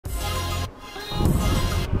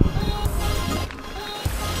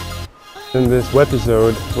In this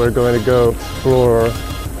episode, we're going to go explore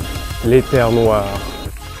les Terres Noires.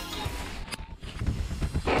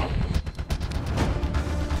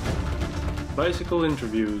 Bicycle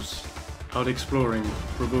interviews, out exploring,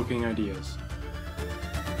 provoking ideas.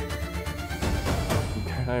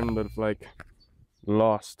 I'm kind of like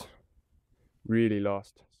lost, really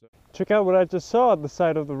lost. Check out what I just saw at the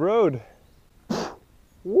side of the road.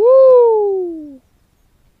 Woo!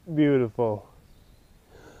 Beautiful.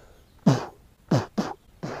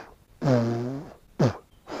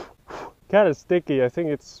 Kind of sticky. I think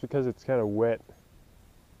it's because it's kind of wet.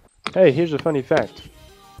 Hey, here's a funny fact.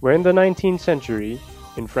 Where in the 19th century,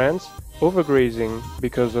 in France, overgrazing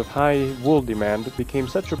because of high wool demand became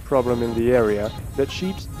such a problem in the area that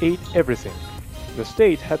sheep ate everything. The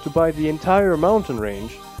state had to buy the entire mountain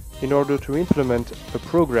range in order to implement a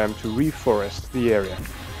program to reforest the area.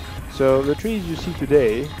 So the trees you see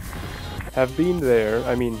today have been there,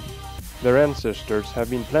 I mean, their ancestors have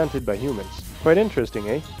been planted by humans. Quite interesting,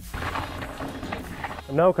 eh?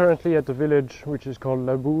 I'm now currently at the village which is called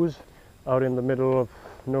La Bouze, out in the middle of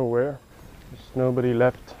nowhere. There's nobody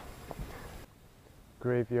left.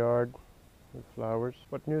 Graveyard with flowers.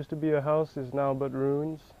 What used to be a house is now but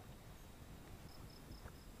ruins.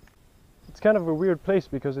 It's kind of a weird place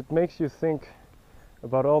because it makes you think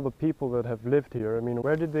about all the people that have lived here. I mean,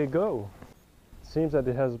 where did they go? It seems that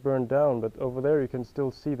it has burned down, but over there you can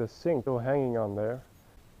still see the sink still hanging on there.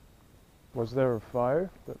 Was there a fire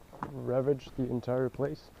that ravaged the entire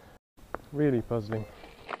place? Really puzzling.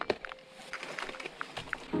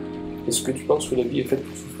 Est-ce que tu penses que la vie est faite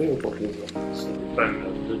pour souffrir ou pour plaisir?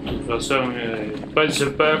 De toute façon, je ne pense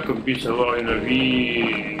pas qu'on puisse avoir une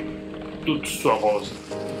vie toute soit rose.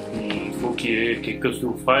 Il faut qu'il y ait quelques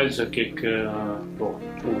souffrances, pour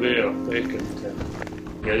trouver après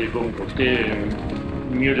qu'il y a des bons côtés,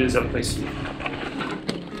 mieux les apprécier.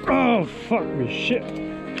 Oh, fuck me shit!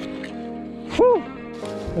 Whew.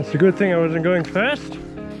 That's a good thing I wasn't going fast.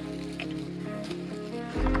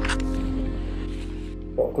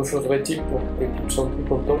 Alors, que faudrait-il pour que tu te sentes plus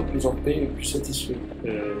content, plus en paix et plus satisfait?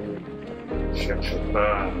 Je cherche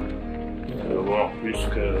pas à avoir plus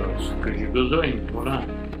que ce que j'ai besoin, voilà.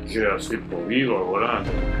 J'ai assez pour vivre, voilà.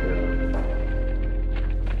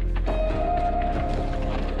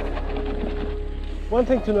 One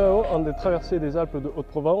thing to know on the traversée des Alpes de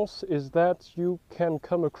Haute-Provence is that you can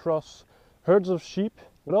come across herds of sheep,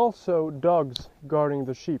 but also dogs guarding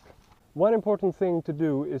the sheep. One important thing to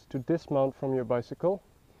do is to dismount from your bicycle.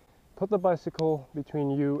 Put the bicycle between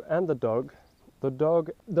you and the dog. The dog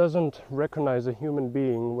doesn't recognize a human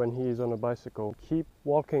being when he is on a bicycle. Keep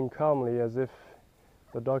walking calmly as if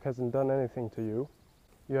the dog hasn't done anything to you.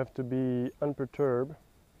 You have to be unperturbed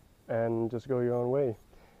and just go your own way.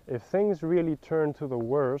 If things really turn to the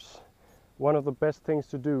worse, one of the best things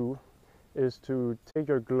to do is to take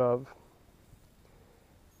your glove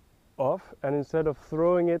off, and instead of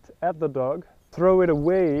throwing it at the dog, throw it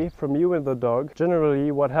away from you and the dog. Generally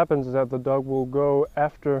what happens is that the dog will go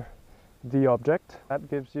after the object. That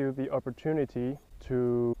gives you the opportunity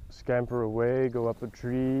to scamper away, go up a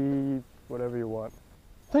tree, whatever you want.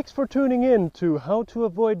 Thanks for tuning in to How to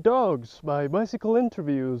Avoid Dogs by Bicycle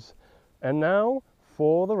Interviews. And now,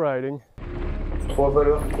 for the riding. 3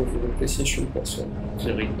 valeurs que vous appréciez chez une personne. La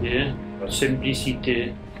sincérité, la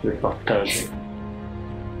simplicité, le partage.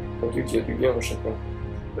 Donc qu'il y a du bien en chacun.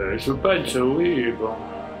 Je pense, oui, bon.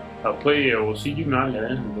 Après, il y a aussi du mal,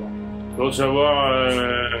 hein. Bon. Il faut savoir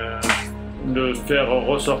le faire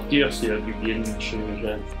ressortir s'il y a du bien chez les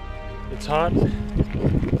gens. It's hot.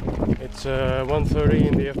 It's 1:30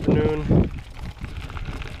 in the afternoon.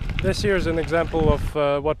 This here is an example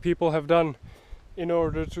of what people have done in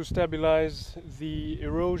order to stabilize the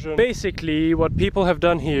erosion. Basically, what people have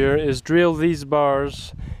done here is drill these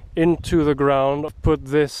bars into the ground, put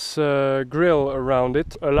this grill around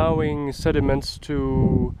it, allowing sediments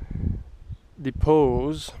to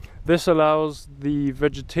depose. This allows the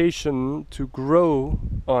vegetation to grow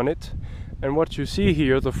on it, and what you see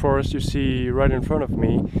here, the forest you see right in front of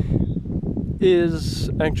me, is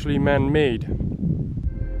actually man-made.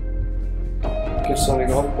 Quelles sont les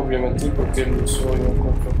grandes problématiques auxquelles nous serions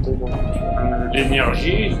confrontés dans le futur?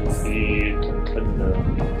 L'énergie est en train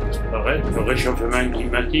de disparaître, le réchauffement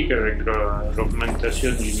climatique avec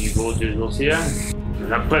l'augmentation du niveau des océans.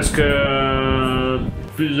 On a presque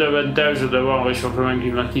plus d'avantages d'avoir un réchauffement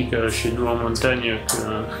climatique chez nous en montagne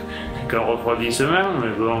qu'un refroidissement,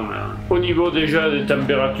 mais bon, au niveau déjà des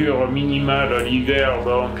températures minimales l'hiver,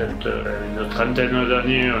 bon, quand une trentaine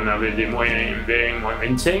d'années on avait des -20,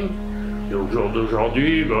 -25. Et au jour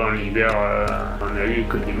d'aujourd'hui, bon, l'hiver, on a eu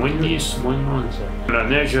que des moins 10, moins 11. La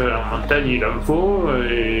neige en montagne, il en faut,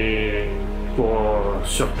 et pour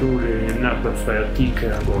surtout les nappes phréatiques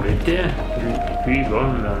pour l'été. Et puis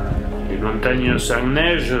bon, les montagnes sans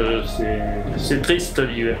neige, c'est triste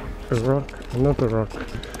l'hiver. A rock, another rock.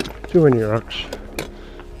 Too many rocks.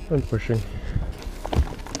 I'm pushing.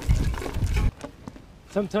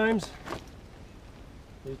 Sometimes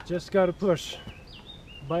you just gotta push.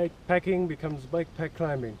 Bike packing becomes bike pack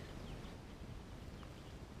climbing.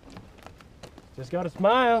 Just gotta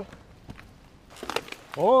smile.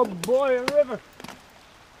 Oh boy, a river.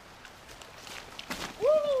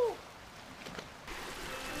 Woo!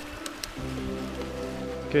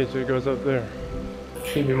 Okay, so it goes up there.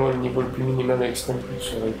 Décrivez-moi le niveau le plus minimal à extrême plus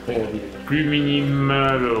serait prêt à vivre. Plus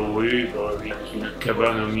minimal, oui, bah, avec une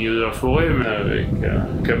cabane au milieu de la forêt, mais avec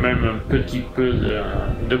quand même un petit peu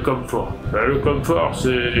de confort. Ben, le confort,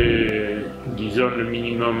 c'est, disons, le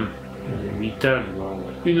minimum vital. Bon.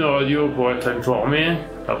 Une radio pour être informé.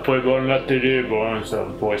 Après, bon, la télé, bon, ça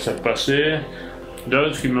pourrait s'en passer.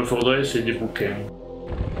 Donc, ce qu'il me faudrait, c'est des bouquins.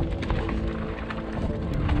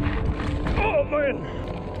 Oh man!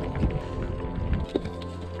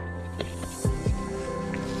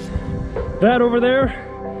 That over there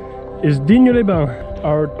is Dignes-Les-Bains,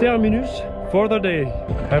 our terminus for the day.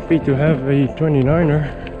 Happy to have a 29er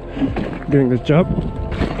doing this job.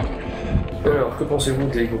 Alors, que pensez-vous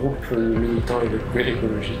des groupes militants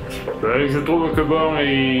écologiques? Ben, je trouve que bon,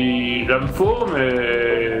 il en faut,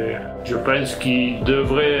 mais je pense qu'il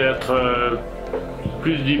devrait être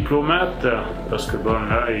plus diplomate, parce que bon,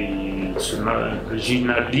 là, ils se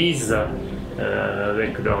marginalisent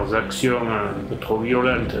avec leurs actions un peu trop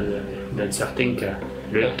violentes dans certains cas.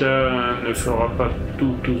 L'État ne fera pas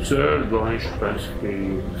tout seul, bon, je pense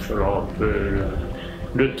qu'il faudra un peu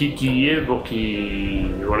le titiller pour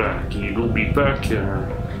qu'il n'oublie pas qu'il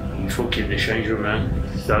faut qu'il y ait des changements.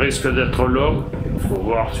 Ça risque d'être long, il faut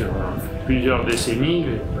voir sur plusieurs décennies,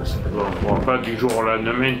 parce qu'on ne pourra pas du jour au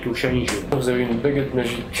lendemain tout changer. Vous avez une baguette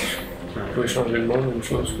magique, vous pouvez changer le monde, une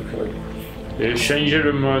chose que vous et changer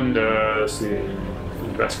le monde, c'est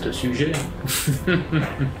un vaste sujet.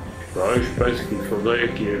 Je pense qu'il faudrait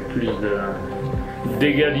qu'il y ait plus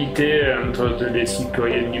d'égalité entre les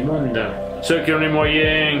citoyens du monde. Ceux qui ont les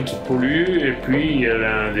moyens qui polluent, et puis il y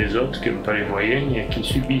a des autres qui n'ont pas les moyens et qui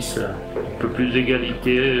subissent un peu plus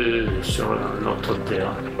d'égalité sur notre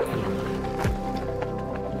terre.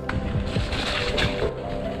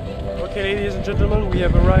 Okay, ladies and gentlemen, we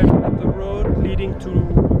have arrived at the road leading to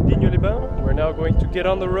Dignes-Les-Bains. We're now going to get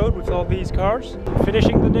on the road with all these cars.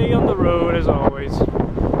 Finishing the day on the road as always.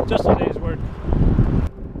 Just a day's work.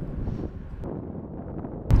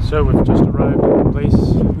 So we've just arrived at the place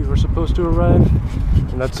we were supposed to arrive.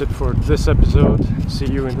 And that's it for this episode. See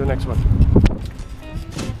you in the next one.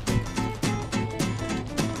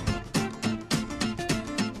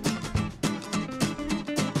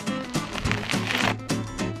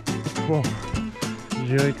 Bon,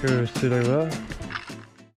 je dirais que c'est là-bas.